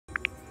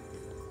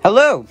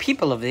Hello,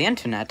 people of the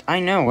internet. I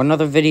know,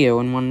 another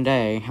video in one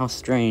day. How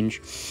strange.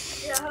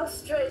 Yeah, how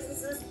strange.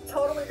 This is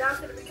totally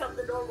not going to become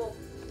the normal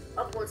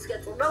upload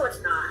schedule. No,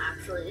 it's not,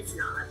 actually. It's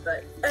not,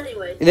 but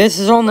anyway. This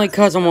is only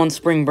because I'm on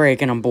spring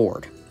break and I'm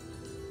bored.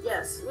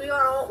 Yes,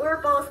 we're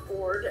both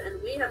bored,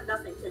 and we have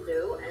nothing to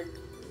do, and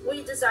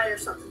we desire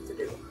something to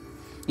do.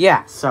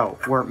 Yeah, so,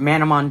 we're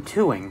manamon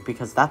 2ing,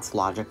 because that's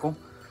logical.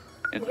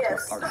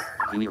 Yes. Party.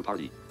 Junior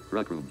party.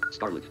 Rug room.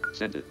 Starlet.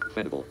 Send it.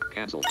 Fedible.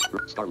 Cancel.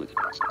 Starlet.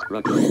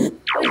 Rug room.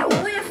 We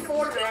only have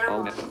 4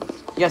 manamon.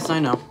 Yes, I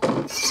know.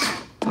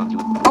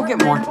 I'll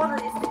get more. What are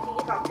you thinking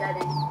about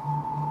getting?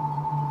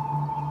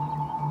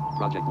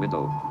 Project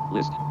window.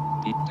 List.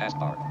 Deep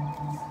taskbar.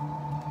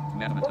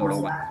 Manamon 2.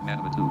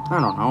 Manamon 2. I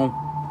don't know.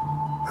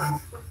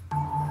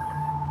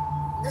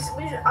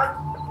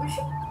 We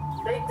should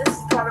make this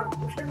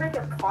we should make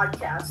a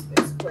podcast,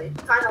 basically.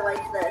 Kind of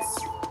like this.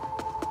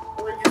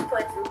 We just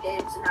play through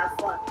games and have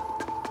fun.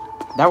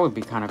 That would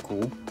be kind of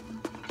cool.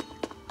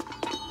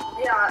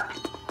 Yeah,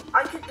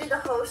 I could be the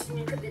host and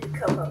you could be the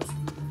co-host.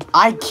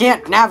 I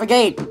can't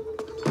navigate!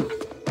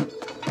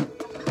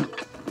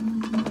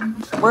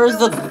 Where's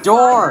the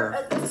door?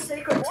 And the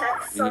sacred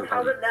texts on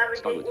how to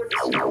navigate were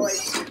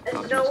destroyed,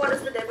 and no one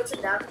has been able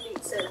to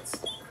navigate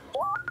since.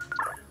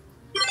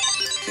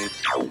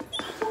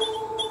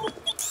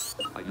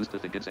 I used to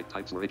think insect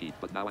types were icky,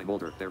 but now I'm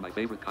older. They're my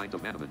favorite kind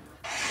of manamon.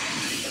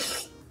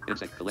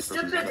 Insect collector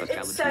Susanna has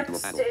challenged me to a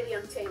battle.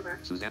 Stadium tamer.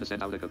 Susanna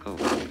sent out a cocoon.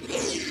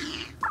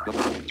 Go.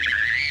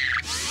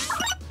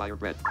 Fire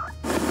bread.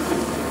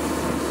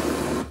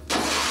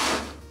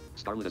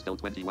 Starlet has dealt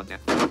 21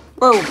 damage.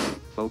 Whoa!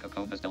 Foe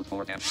cocoon has dealt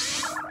 4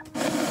 damage.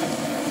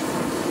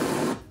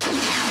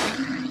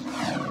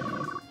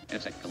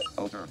 Insect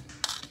over.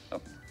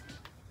 Oh.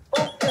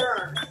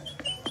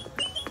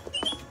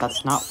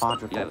 That's not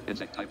logical. Yeah,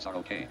 insect types are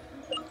okay.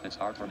 It's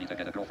hard for me to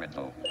get a girlfriend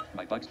though.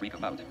 My bugs freak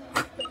them out.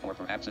 Or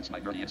perhaps it's my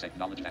nerdy insect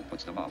knowledge that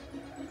puts them off.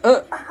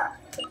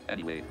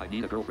 Anyway, I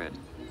need a girlfriend.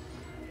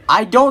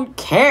 I don't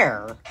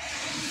care!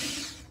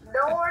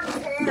 No one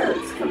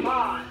cares, come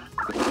on.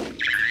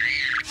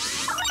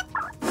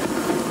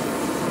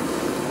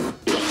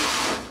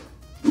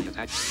 The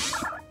attack.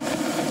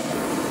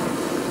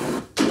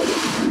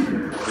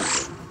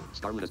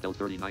 Starlet has dealt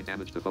 39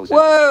 damage to foes.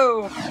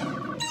 Whoa!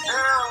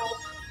 Ow.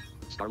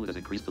 Starlet has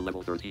increased to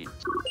level 13.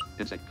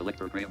 Insect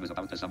collector Graham is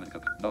about to summon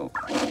Cook. No.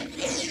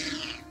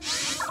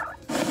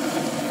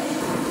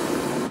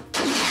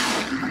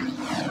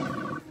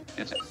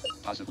 Insect.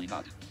 Possibly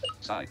not.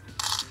 Sigh.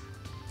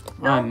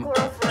 No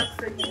girlfriend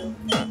for you.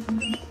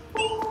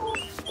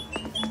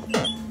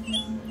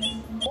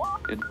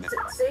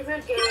 Save your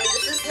game.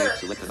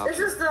 This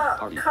is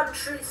the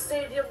country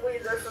stadium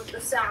leader from the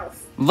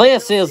south.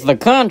 This is the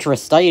country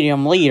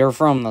stadium leader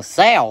from the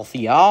south,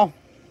 y'all.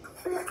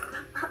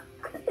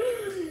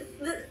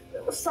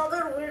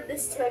 Southern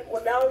Weirdness Tech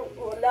will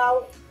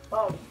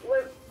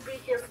be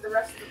here for the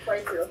rest of the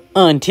playthrough.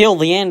 Until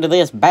the end of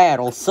this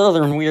battle,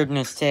 Southern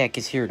Weirdness Tech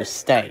is here to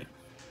stay.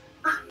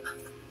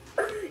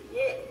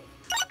 Yeah.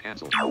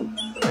 Cancel.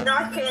 And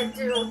I can't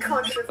do a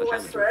country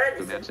voice for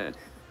anything. The man said.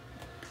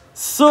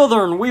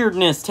 Southern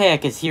Weirdness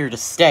Tech is here to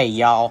stay,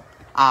 y'all.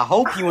 I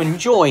hope you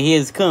enjoy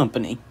his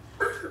company.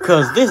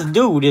 Cause this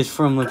dude is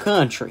from the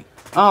country.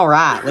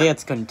 Alright,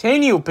 let's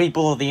continue,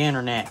 people of the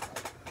internet.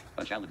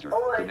 A challenger.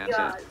 Oh my the man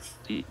gosh. said.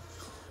 T.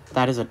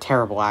 That is a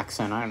terrible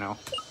accent, I know.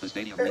 The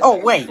stadium. Oh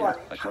wait,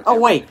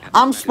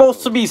 I'm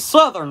supposed to be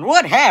Southern,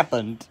 what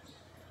happened?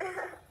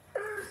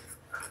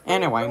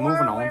 Anyway,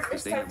 moving on.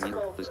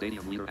 The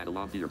stadium leader had a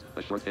long beard,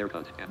 a short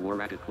haircut, and wore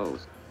ragged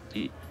clothes.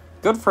 T.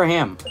 Good for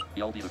him.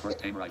 Y'all be the first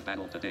tamer I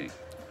battled today.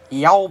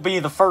 Y'all be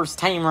the first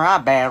tamer I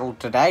battled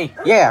today.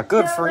 Yeah,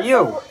 good for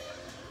you.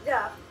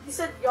 Yeah, you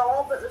said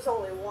y'all, but there's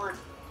only one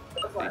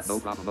of us. No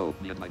problem,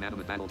 me and my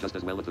manamon battle just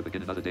as well at the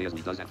beginning of the day as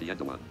we does at the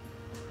end of one.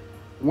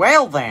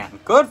 Well then,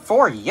 good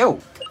for you.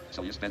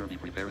 So you better be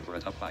prepared for a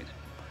tough fight.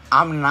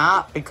 I'm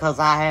not, because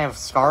I have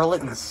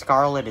Scarlet, and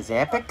Scarlet is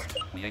epic.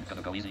 We ain't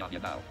gonna go easy on you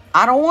now.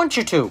 I don't want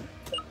you to.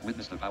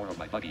 Witness the power of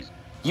my buggies.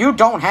 You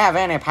don't have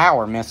any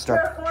power, mister.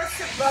 They're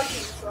horse and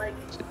buggies, like...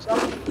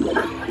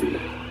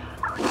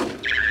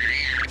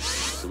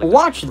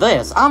 Watch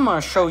this, I'm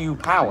gonna show you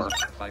power.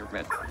 Fire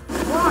red.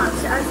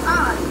 Watch as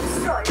I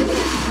destroy it.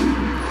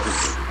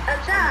 And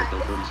that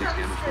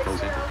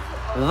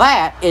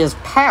That is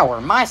power.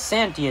 My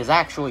Senti is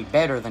actually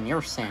better than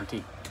your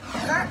Senti.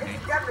 that is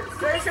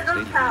demonstration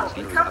of power.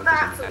 Come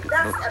back to the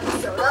next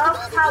episode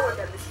of Power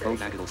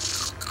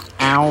Demonstration.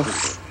 Ow.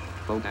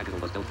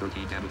 Was dealt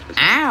 13 damage to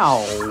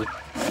Ow.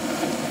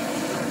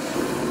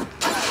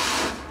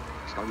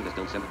 Starlet has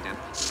dealt 7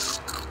 damage.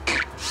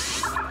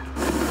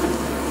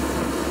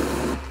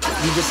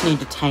 You just need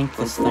to tank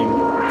this thing.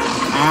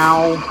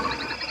 Ow.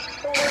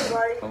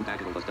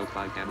 Was dealt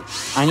 5 damage.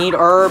 I need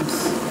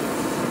herbs.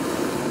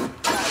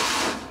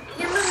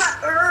 Give me my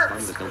herbs.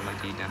 Starlet has dealt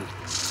 19 damage.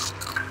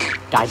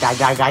 Die, die,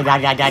 die, die, die,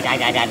 die, die, die,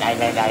 die, die, die,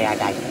 die, die,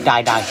 die,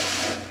 die, die.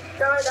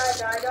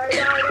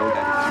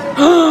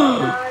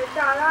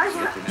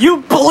 You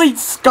bullied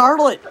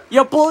Scarlet!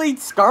 You bullied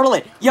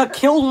Scarlet! You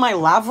killed my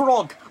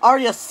Lavrog! Are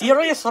you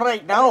serious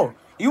right now?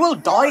 You will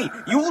die!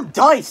 You will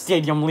die,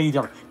 Stadium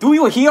Leader! Do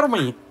you hear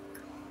me?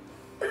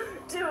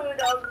 Dude,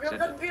 you're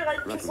gonna be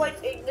like, just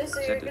like Ignis,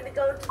 and you're gonna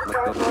go to the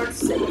Dark Lord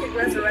so you can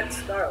resurrect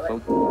Scarlet.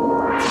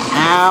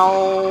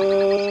 Ow!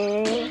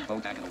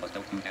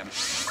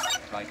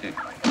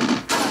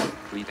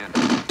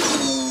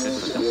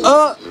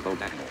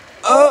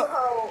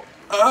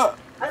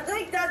 I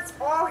think that's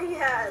all he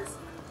has.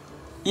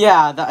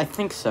 Yeah, I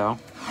think so.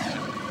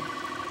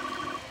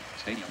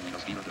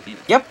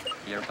 Yep.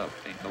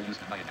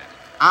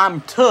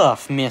 I'm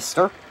tough,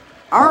 mister.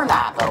 Aren't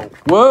I, though?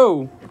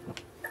 Whoa!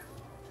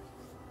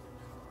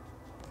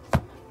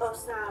 Oh,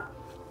 snap.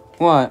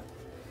 What?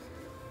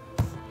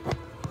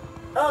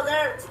 Oh,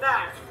 there, it's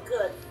back.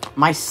 Good.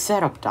 My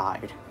setup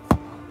died.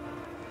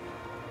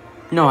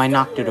 No, I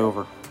knocked it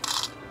over.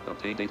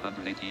 Obtained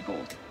 818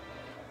 gold.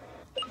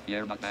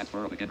 You're not bad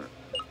for a beginner.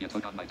 You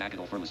took on my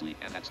Dagadol fearlessly,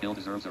 and that still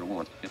deserves a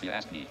reward, if you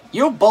ask me.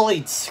 You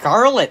bullied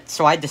Scarlet,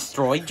 so I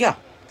destroyed you.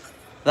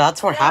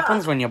 That's what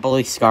happens when you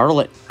bully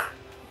Scarlet.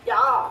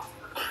 Yeah.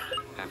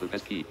 Have the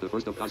best key, the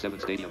first of the 7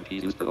 stadium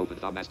keys used to open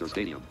the Master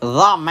Stadium.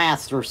 The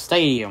Master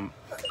Stadium.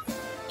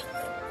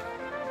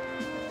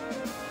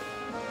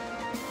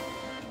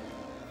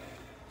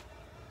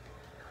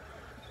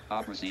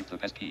 Bob received the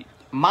best key.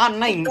 My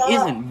name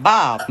isn't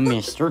Bob,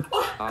 mister.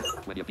 Bob,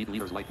 when you beat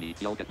leaders like me,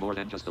 you'll get more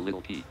than just a little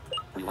key.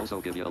 We'll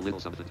also give you a little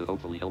something to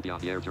hopefully help you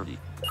on the air journey.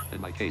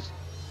 In my case,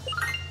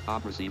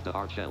 Bob received the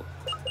hard shell.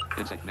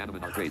 Insect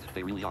manamon are great,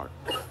 they really are.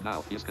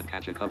 Now, you can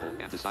catch a couple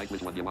and decide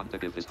which one you want to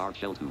give this hard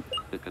shell to.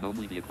 It can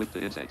only be equipped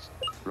to insects.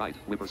 Right,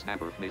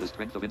 Whippersnapper, may the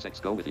strength of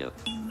insects go with you.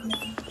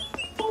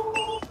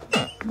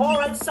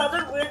 Alright,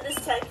 Southern Weirdness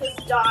Tech has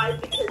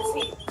died because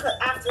he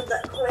after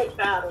that great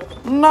battle.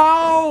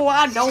 No,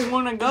 I don't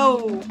want to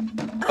go.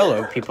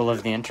 Hello, people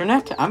of the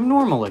internet. I'm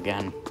normal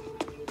again.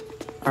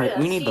 Alright,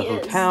 we need the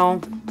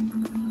hotel.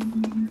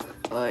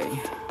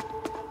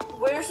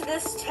 Where's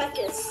this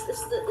Techus?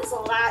 Is a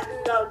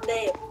Latin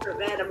name for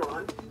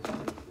manamon.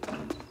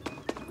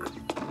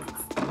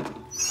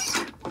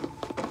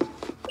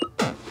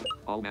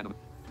 All manamon.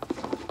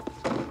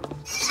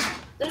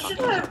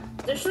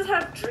 They should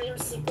have dream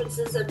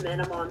sequences in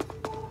manamon.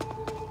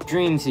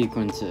 Dream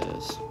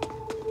sequences.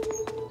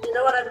 You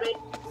know what I mean?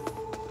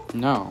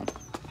 No.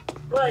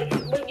 Like,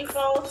 when you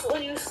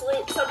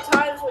sleep,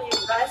 sometimes when you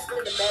rest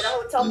in the Mana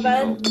Hotel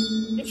bed,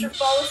 you should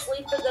fall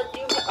asleep and then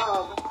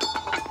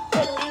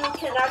you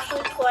can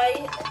actually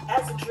play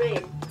as a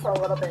dream for a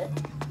little bit.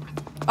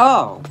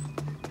 Oh.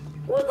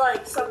 With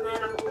like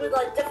with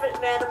like different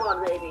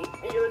manamon maybe,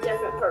 and you're a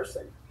different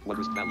person.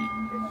 Wondrous Valley.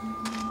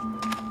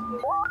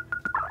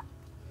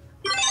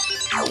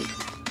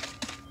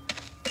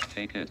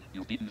 Take it,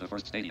 you've beaten the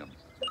first stadium.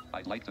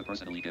 I'd like to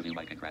personally give you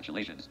my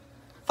congratulations.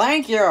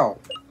 Thank you.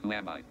 Who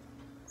am I?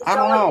 I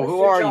don't know.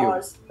 Who are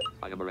you?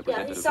 I am a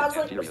representative from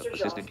Tanteria,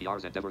 assisting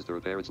PR's endeavors to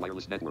repair its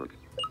wireless network.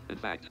 In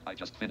fact, I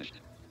just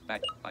finished.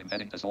 I'm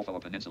heading to Solfoa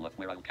Peninsula,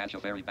 where I'll catch a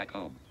ferry back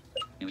home.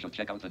 You should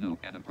check out the new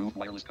and improved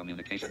wireless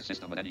communication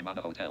system at any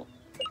Mana hotel.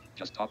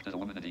 Just talk to the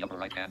woman in the upper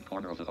right-hand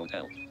corner of the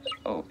hotel.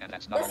 Oh, and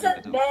that's not all you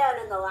can do. Man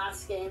in the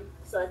last game,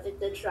 so I think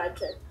they tried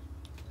to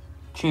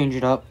change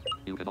it up.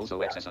 You can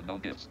also access unknown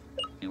gifts.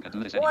 You can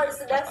do this anywhere,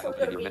 just by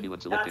opening your menu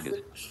and selecting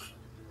it.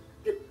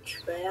 The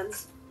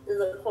bands in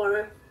the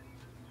corner.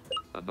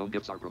 Unknown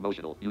gifts are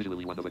promotional,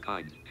 usually one of a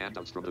kind,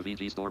 handouts from the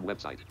VG Storm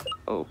website.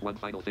 Oh, one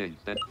final thing,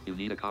 then, you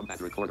need a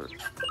combat recorder.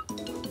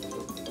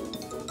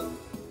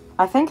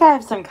 I think I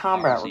have some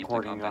combat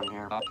recordings on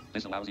here.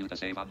 This allows you to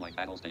save online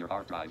battles to your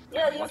hard drive.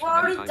 Yeah, you've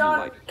already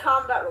done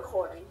combat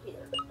recording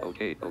here.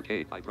 Okay,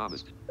 I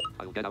promised.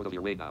 I'll get out of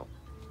your way now.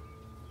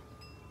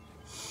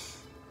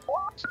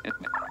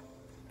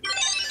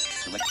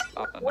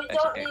 We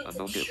don't need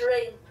to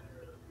trade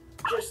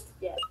just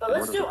yet, but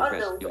let's do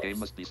unknown gifts. Your game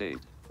must be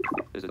saved.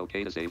 Is it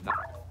okay to save now?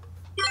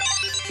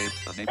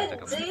 Unable to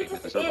communicate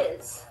with the server.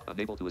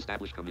 Unable to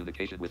establish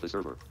communication with the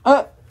server.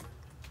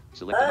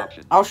 Select an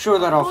option. I'll show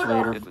that off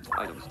later.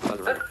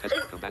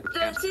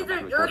 That's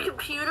either your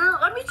computer.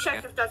 Let me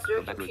check if that's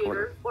your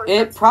computer.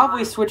 It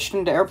probably switched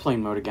into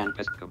airplane mode again.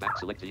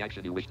 Select the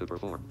action you wish to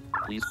perform.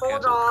 Please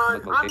hold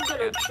on. I'm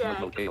gonna check.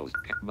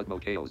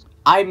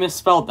 I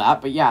misspelled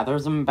that, but yeah,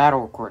 there's a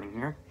battle recording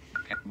here.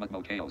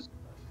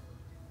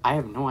 I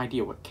have no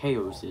idea what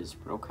chaos is,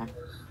 but okay.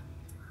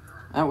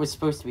 That was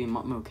supposed to be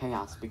Mutmo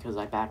Chaos because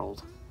I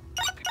battled.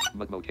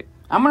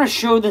 I'm gonna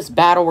show this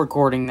battle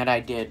recording that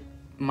I did.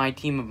 My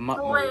team of Mutmos.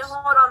 Oh, wait,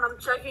 hold on. I'm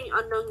checking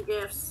unknown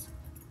gifts.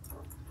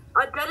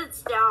 I bet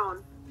it's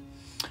down.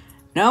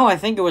 No, I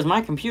think it was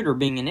my computer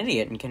being an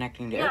idiot and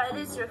connecting to airplane. Yeah,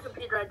 it is your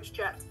computer. I just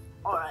checked.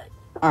 Alright.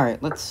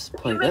 Alright, let's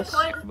play this.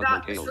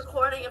 This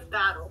recording of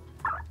battle.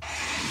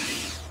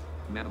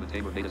 Manamon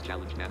Tamer made us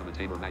challenge Manamon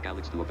Tamer Mac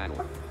Alex to a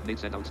battle. Nate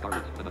sent out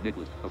Scarlet, and a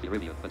Nicholas, of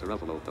Irivia, a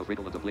Teruffalo, a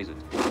Riddle, and a Blazon.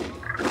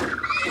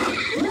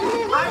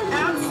 I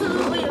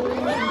absolutely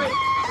obliterated this.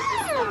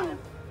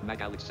 Mac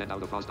Alex sent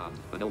out a Froston,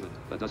 an Elven,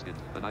 a Duskin,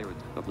 an Iron,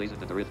 a Blazon,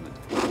 and a Rhythmond.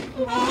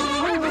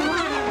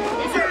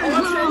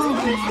 all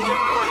transformations are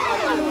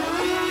important, by the way.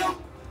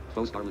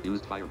 Bow Scarlet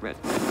used fire red.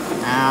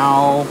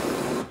 Ow.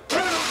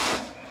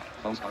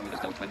 Bow Scarlet has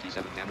dealt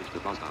 27 damage to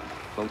Froston.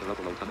 Bow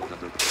Garoppolo tunneled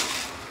under.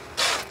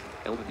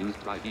 Elvin used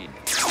dry beam.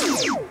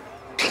 56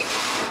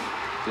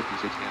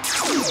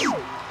 damage.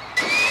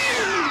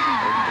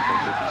 Elvin has dealt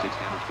 56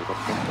 damage to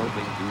Bow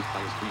Blazing used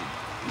fire screen.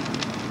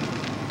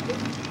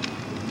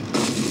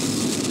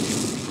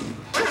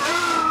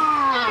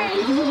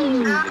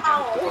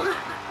 Ow!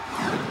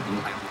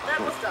 That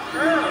must have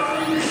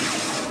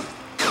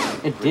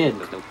hurt. It did.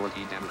 Has dealt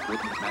 14 damage.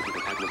 Britain's magic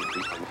attack was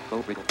increased by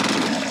Bow Brittle.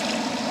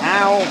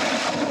 Ow.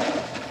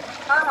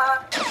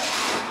 Haha.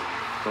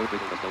 Bow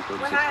Brittle has dealt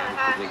 36 damage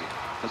to Blazing.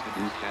 Husband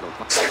used shadow.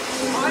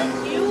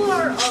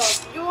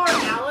 You are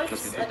Alex,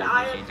 Husband has and dealt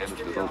I 19 am damage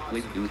to Mr. Bow Jones.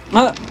 Blazing used.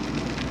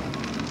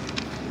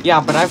 Yeah,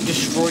 but I've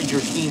destroyed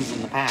your teams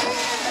in the past.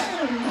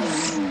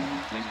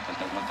 Blazing has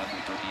dealt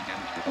 113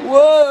 damage to Bow.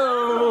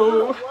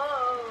 Whoa! Whoa.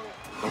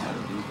 Bow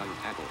Iron used fire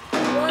tackle.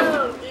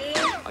 Whoa,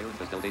 dude. Iron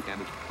has dealt 8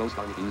 damage. Bow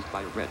Scarlet used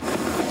fire red.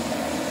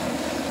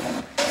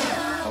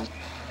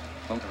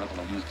 Bow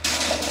Garoppolo used.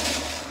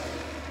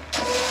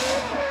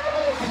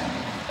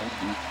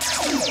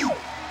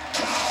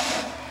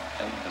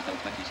 Elvin has dealt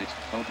 26.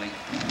 Bow Blazing.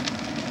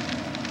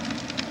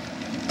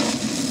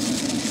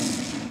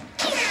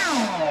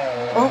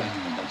 Oh.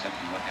 Blazing has dealt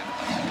 71 damage.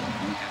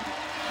 Used damage.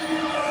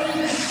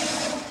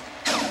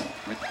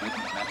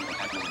 Britain's magic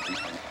attack was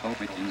increased by Bow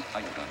Brittle used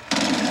fire gun.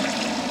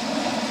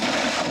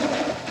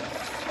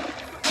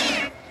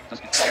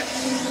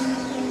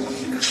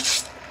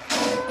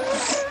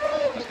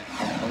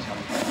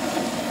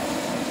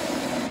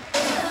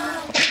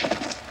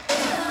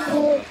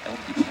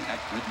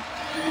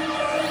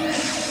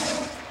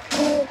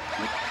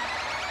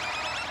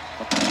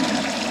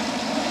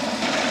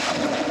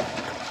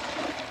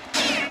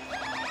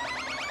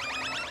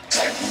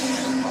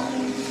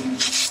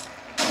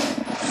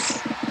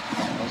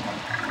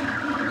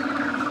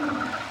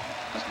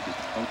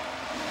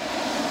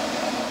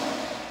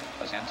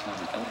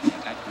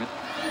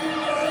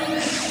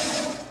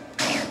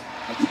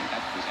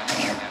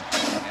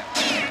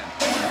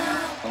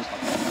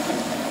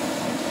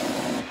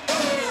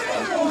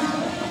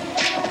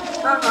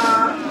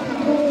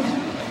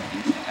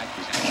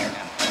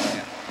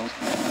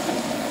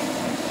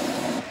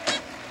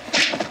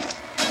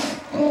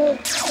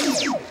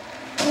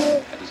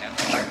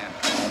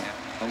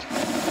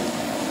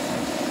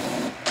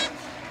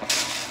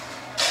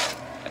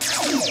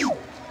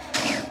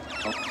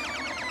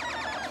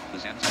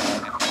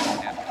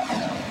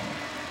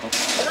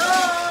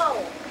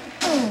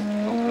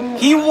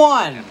 He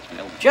won!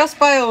 Just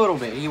by a little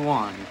bit, he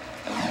won.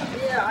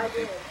 Yeah, I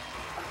did.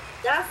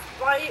 That's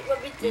right,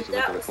 when we did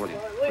that was fun.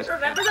 Wait,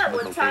 remember that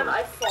one time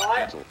I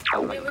fought?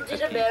 We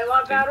did a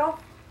manamon battle,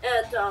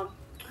 and,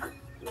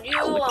 you,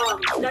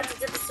 got to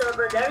get the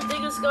server, and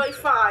everything was going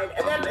fine.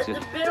 And then in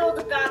the middle of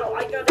the battle,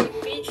 I got a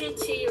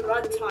BGT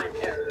runtime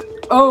error.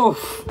 Oh!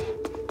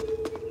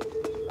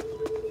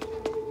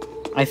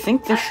 I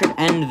think this should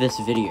end this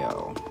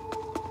video.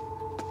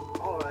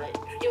 Alright,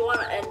 you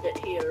want to end it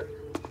here.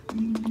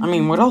 I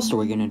mean, what else are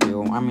we gonna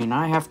do? I mean,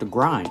 I have to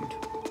grind.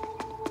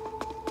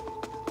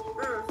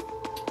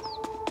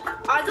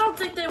 I don't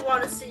think they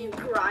want to see you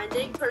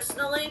grinding,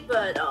 personally,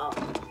 but, I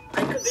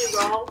could be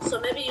wrong, so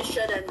maybe you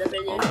should end the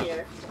video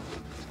here.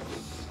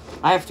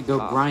 I have to go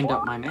grind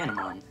up my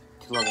manamon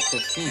to level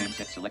 15.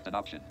 Select an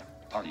option.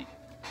 Party.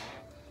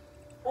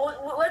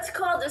 Well, let's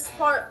call this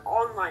part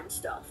online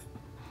stuff.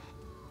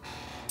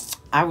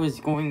 I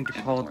was going to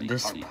call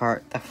this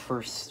part the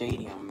first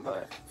stadium,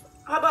 but...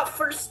 How about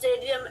first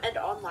stadium and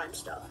online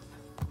stuff?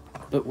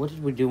 But what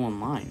did we do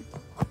online?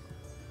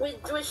 We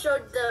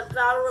showed the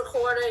battle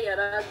recording and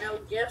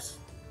unknown gifts.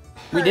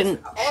 We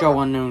didn't show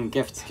unknown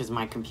gifts because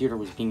my computer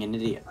was being an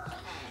idiot.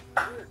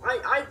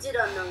 I did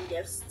unknown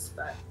gifts,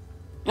 but...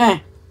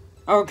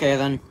 Okay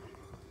then.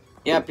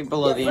 Yeah,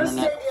 people of the first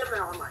internet. stadium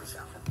and online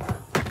stuff.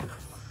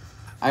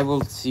 I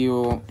will see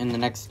you in the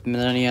next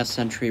millennia,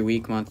 century,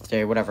 week, month,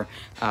 day, whatever.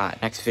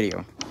 Next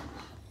video.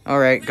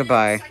 Alright,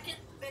 goodbye. Second,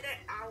 minute,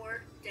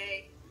 hour,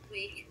 day,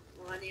 week,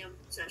 millennium,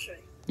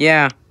 century.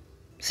 Yeah.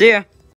 See ya.